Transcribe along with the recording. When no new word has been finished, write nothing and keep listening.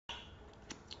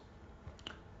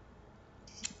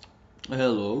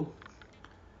Hello,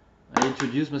 I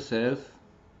introduce myself.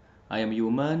 I am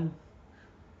human.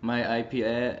 My IP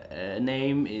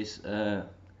name is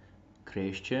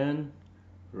Christian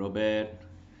Robert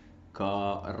K-R-R-D.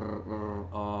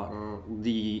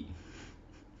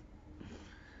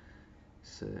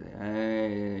 So,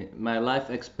 my life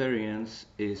experience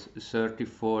is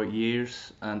 34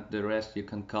 years, and the rest you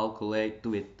can calculate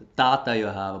with the data you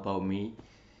have about me.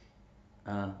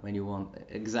 When you want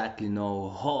exactly know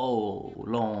how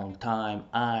long time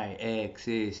I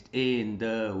exist in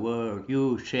the world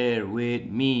you share with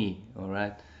me,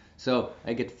 alright? So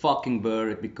I get fucking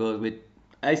bored because with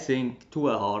I think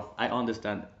 2.5 I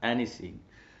understand anything,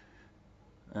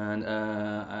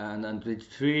 and with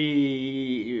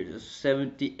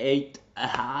 378 a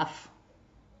half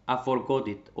I forgot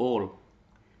it all.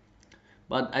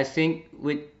 But I think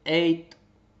with 8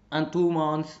 and 2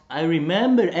 months I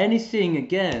remember anything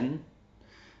again.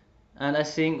 And I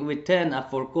think with 10 I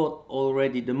forgot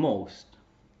already the most.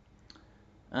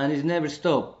 And it's never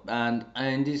stopped. And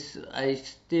this I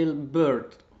still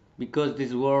bird because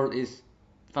this world is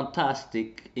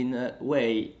fantastic in a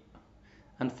way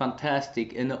and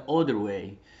fantastic in another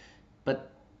way.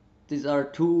 But these are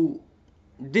two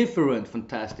different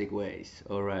fantastic ways.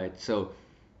 Alright, so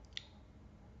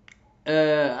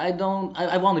I don't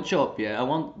I want a job, yeah. I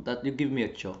want that you give me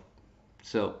a job.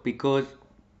 So because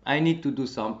I need to do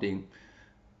something.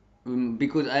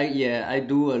 Because I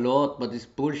do a lot, but it's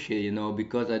bullshit,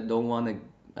 because I don't want to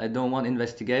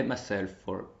investigate myself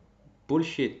for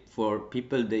bullshit for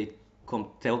people they come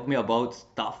tell me about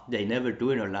stuff they never do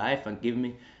in their life and give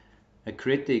me a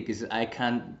critic is I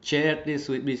can share this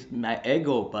with my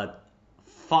ego, but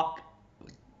fuck,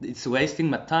 it's wasting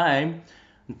my time.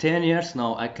 In 10 years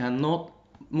now I cannot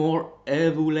more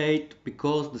evaluate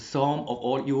because the sum of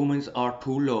all humans are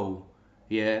too low.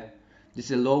 Yeah,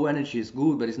 this is low energy is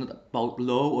good, but it's not about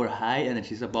low or high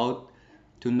energy. It's about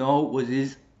to know what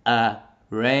is a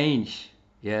range.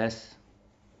 Yes,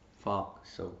 fuck.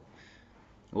 So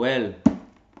well,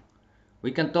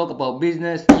 we can talk about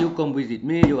business. You come visit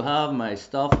me. You have my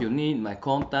stuff. You need my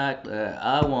contact.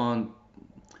 I want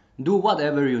do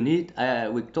whatever you need.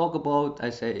 We talk about. I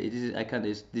say this is, I can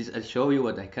this I show you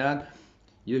what I can.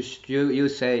 You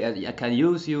say I can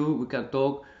use you. We can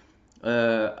talk.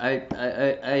 I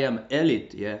am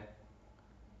elite. Yeah,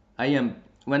 I am.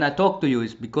 When I talk to you,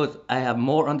 it's because I have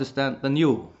more understand than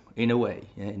you in a way.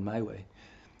 Yeah, in my way.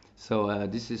 So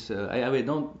this is I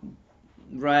don't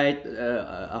write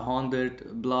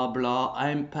 100 blah blah.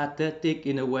 I'm pathetic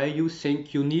in a way. You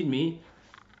think you need me.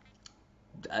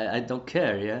 I don't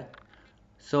care. Yeah.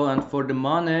 So and for the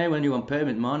money, when you want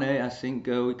payment money, I think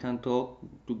we can talk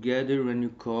together when you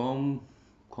come,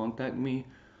 contact me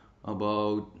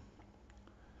about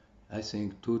I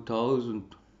think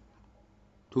 2,000,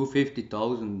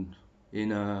 250,000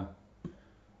 in a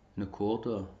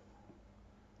quarter,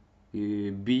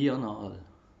 biennal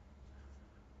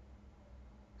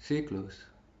cyclus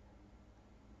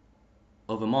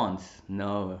of a month.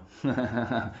 No,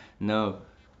 no.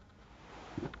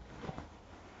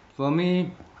 For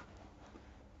me,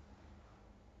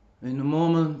 in the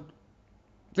moment,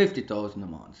 50,000 a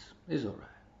month is alright.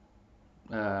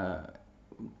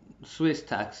 Swiss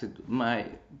taxes, my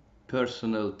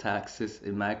personal taxes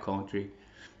in my country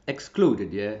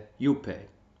excluded, yeah, you pay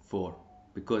for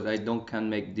because I don't can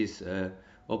make this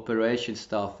operation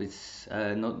stuff. It's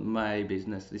not my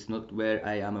business. It's not where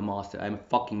I am a master. I'm a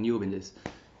fucking noob in this.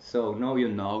 So now you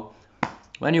know.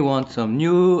 When you want some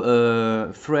new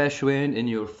fresh wind in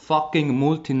your fucking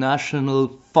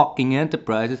multinational fucking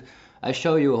enterprises, I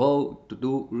show you how to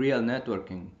do real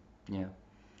networking. Yeah.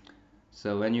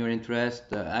 So when you're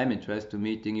interested, I'm interested to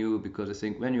meeting you because I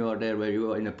think when you are there where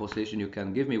you are in a position you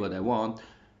can give me what I want,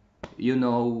 you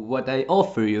know what I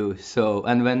offer you. So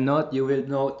and when not, you will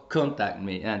not contact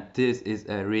me. And this is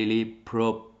a really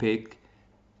propic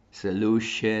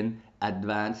solution,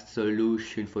 advanced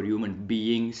solution for human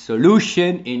beings,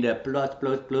 solution in the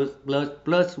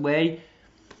plus way,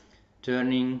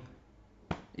 turning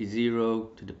zero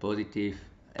to the positive,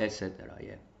 etc.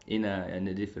 Yeah, in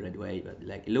a different way, but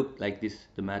like look like this,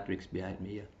 the matrix behind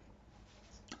me. Yeah.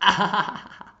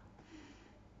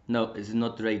 No, it's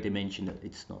not three dimensional.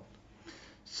 It's not.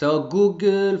 So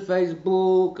Google,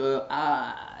 Facebook,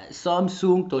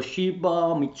 Samsung,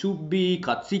 Toshiba, Mitsubishi,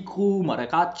 Katsuku,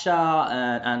 Marakacha,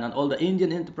 and all the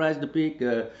Indian enterprise, the big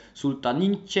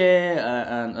Sultaninche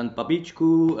and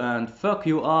Pabichku, and fuck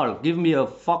you all. Give me a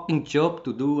fucking job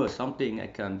to do or something I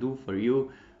can do for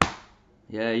you.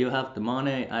 Yeah, you have the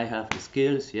money, I have the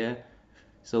skills, yeah.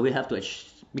 So we have to,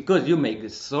 because you make,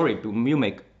 sorry, you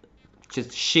make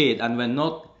just shit, and when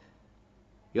not,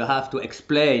 You have to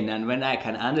explain, and when I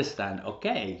can understand,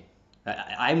 okay,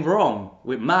 I'm wrong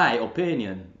with my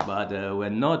opinion, but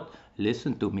when not,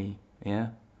 listen to me. Yeah,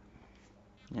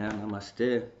 yeah,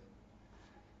 namaste,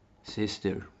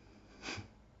 sister.